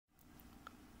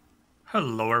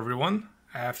Hello everyone.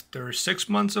 After 6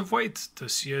 months of wait, the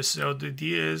CSL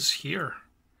DD is here.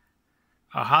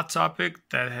 A hot topic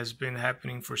that has been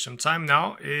happening for some time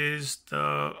now is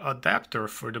the adapter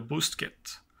for the boost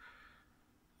kit.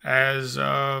 As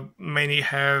many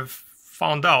have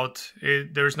found out,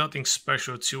 there's nothing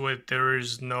special to it. There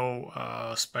is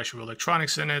no special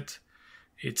electronics in it.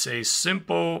 It's a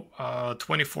simple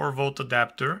 24 volt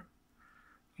adapter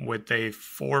with a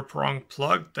 4-prong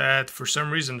plug that for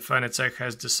some reason Fanatec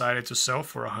has decided to sell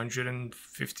for $150,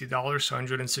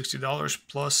 $160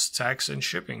 plus tax and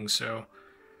shipping. So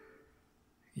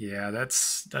yeah,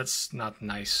 that's not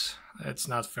nice. That's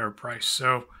not fair price.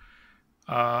 So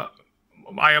I,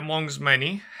 amongst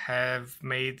many, have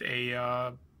made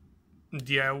a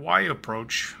DIY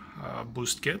approach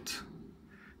boost kit,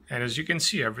 and as you can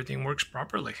see, everything works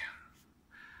properly.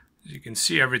 As you can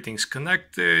see, everything's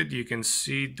connected. You can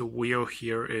see the wheel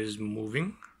here is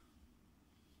moving,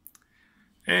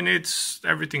 and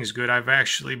everything's good. I've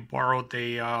actually borrowed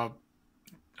a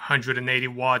 180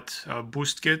 watt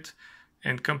boost kit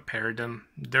and compared them.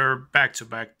 They're back to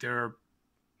back.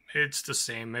 It's the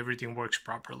same. Everything works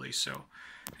properly. So,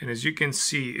 and as you can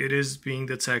see, it is being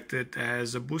detected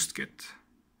as a boost kit.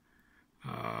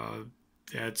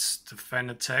 That's the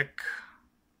Fanatec.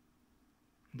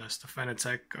 That's the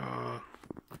Fanatec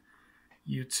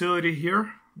utility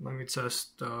here. Let me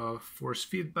test force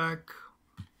feedback.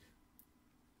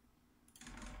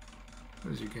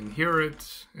 As you can hear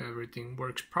it, everything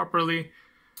works properly.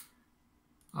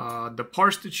 The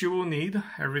parts that you will need,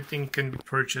 everything can be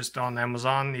purchased on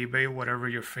Amazon, eBay, whatever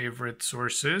your favorite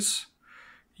source is.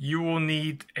 You will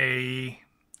need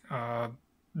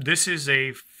this is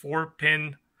a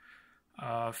 4-pin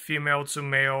female to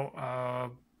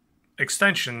male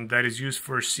extension that is used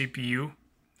for CPU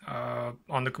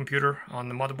on the computer, on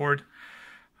the motherboard.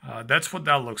 That's what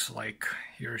that looks like.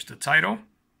 Here's the title.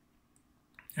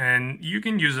 And you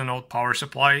can use an old power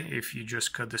supply if you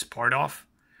just cut this part off.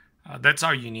 That's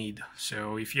all you need.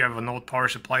 So if you have an old power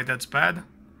supply that's bad,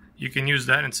 you can use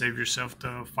that and save yourself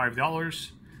the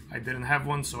 $5. I didn't have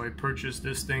one, so I purchased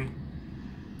this thing.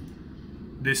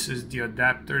 This is the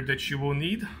adapter that you will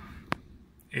need.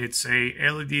 It's a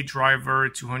LED driver,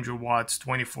 200 watts,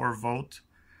 24 volt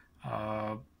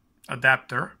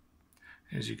adapter.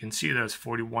 As you can see, that's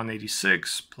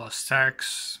 $41.86 plus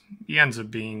tax. It ends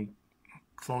up being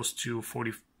close to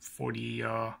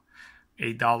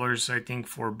 $48, I think,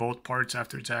 for both parts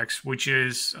after tax, which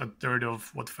is a third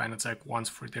of what Fanatec wants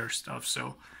for their stuff.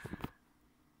 So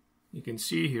you can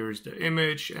see here's the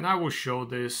image, and I will show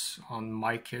this on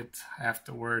my kit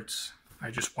afterwards.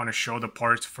 I just want to show the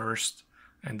parts first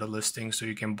and the listing so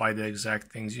you can buy the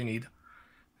exact things you need.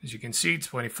 As you can see,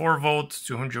 24 volts,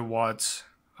 200 watts,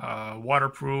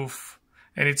 waterproof,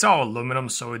 and it's all aluminum,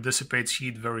 so it dissipates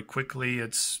heat very quickly.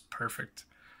 It's perfect.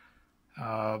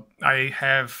 I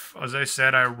have, as I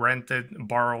said, I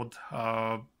borrowed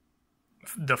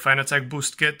the Fanatec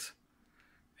boost kit,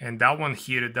 and that one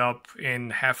heated up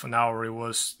in half an hour. It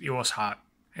was hot,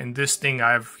 and this thing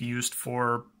I've used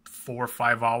for 4 or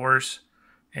 5 hours.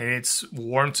 And it's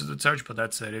warm to the touch, but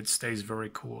that's it. It stays very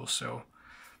cool. So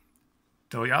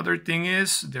the other thing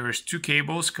is there's 2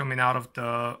 cables coming out of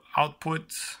the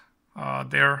output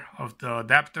there of the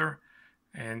adapter,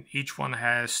 and each one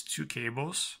has 2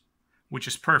 cables, which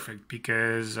is perfect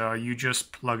because you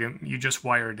just plug in, you just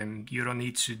wire them. You don't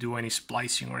need to do any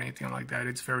splicing or anything like that.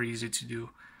 It's very easy to do.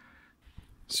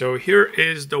 So here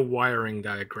is the wiring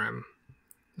diagram.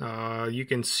 You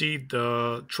can see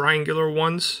the triangular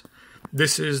ones.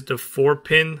 This is the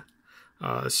 4-pin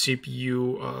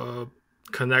CPU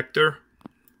connector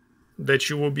that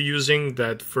you will be using.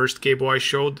 That first cable I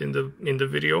showed in the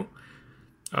video.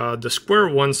 The square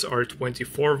ones are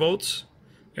 24 volts,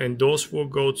 and those will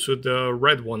go to the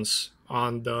red ones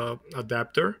on the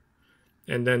adapter.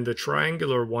 And then the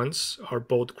triangular ones are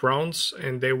both grounds,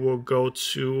 and they will go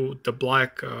to the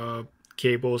black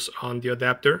cables on the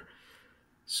adapter.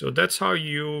 So that's how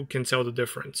you can tell the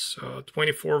difference.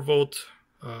 24 volt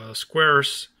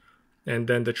squares, and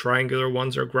then the triangular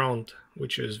ones are ground,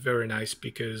 which is very nice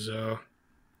because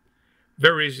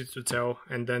very easy to tell.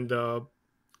 And then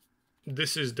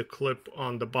this is the clip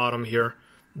on the bottom here.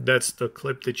 That's the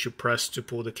clip that you press to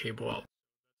pull the cable out.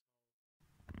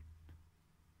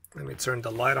 Let me turn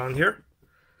the light on here.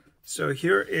 So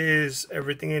here is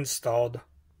everything installed.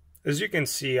 As you can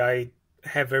see, I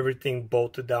have everything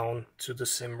bolted down to the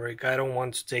sim rig. I don't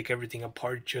want to take everything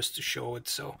apart just to show it.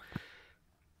 So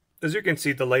as you can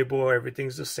see, the label,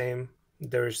 everything's the same.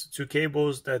 There's 2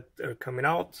 cables that are coming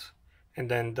out, and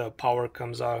then the power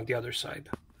comes out on the other side.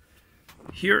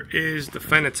 Here is the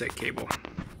Fanatec cable.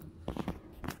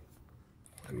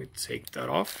 take that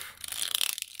off.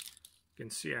 You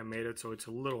can see I made it so it's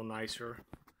a little nicer.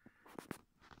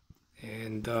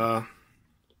 And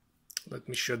let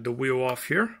me shut the wheel off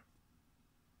here.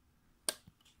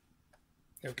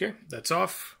 Okay, that's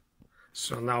off.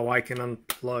 So now I can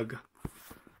unplug.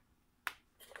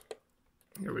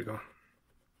 Here we go.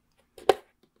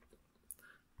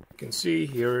 You can see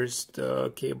here's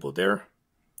the cable there.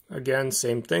 Again,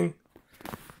 same thing.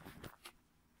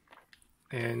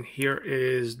 And here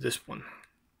is this one.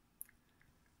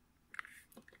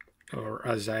 Or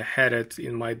as I had it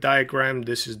in my diagram,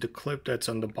 this is the clip that's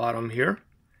on the bottom here.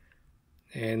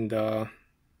 And the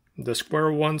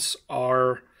square ones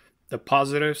are the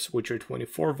positives, which are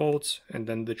 24 volts, and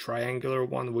then the triangular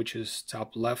one, which is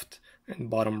top left and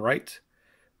bottom right.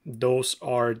 Those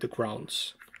are the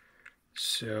grounds.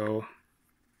 So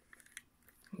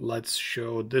let's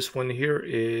show this one here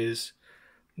is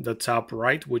the top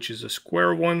right, which is a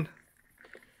square one.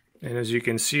 And as you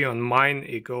can see on mine,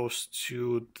 it goes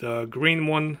to the green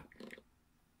one,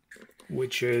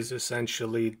 which is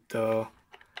essentially the,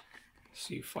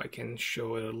 see if I can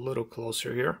show it a little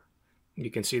closer here. You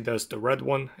can see that's the red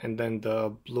one, and then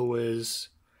the blue is,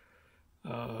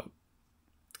 and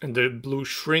the blue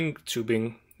shrink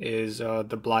tubing is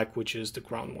the black, which is the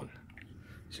ground one.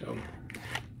 So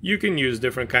you can use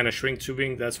different kind of shrink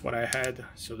tubing. That's what I had,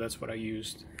 so that's what I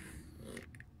used.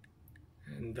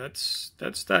 And that's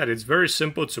that. It's very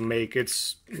simple to make.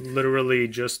 It's literally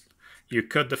just you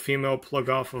cut the female plug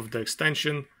off of the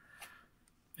extension,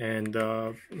 and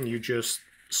you just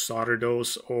solder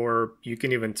those, or you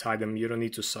can even tie them. You don't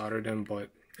need to solder them, but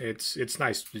it's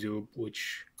nice to do,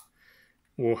 which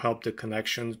will help the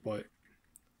connections. But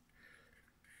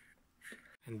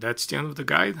and that's the end of the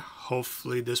guide.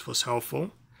 Hopefully this was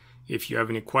helpful. If you have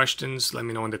any questions, let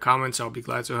me know in the comments. I'll be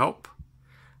glad to help.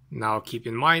 Now keep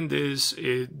in mind this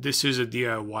is a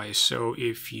DIY, so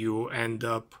if you end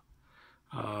up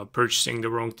purchasing the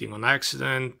wrong thing on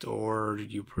accident, or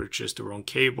you purchase the wrong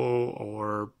cable,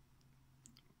 or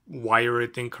wire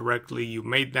it incorrectly, you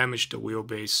may damage the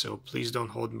wheelbase. So please don't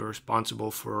hold me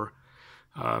responsible for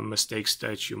mistakes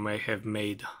that you may have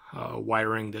made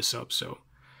wiring this up. So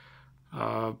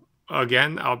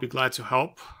again, I'll be glad to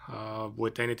help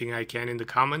with anything I can in the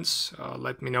comments.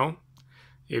 Let me know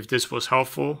if this was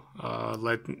helpful.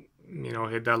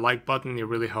 Hit that like button. It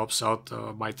really helps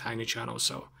out my tiny channel.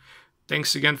 So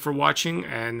thanks again for watching,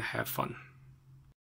 and have fun.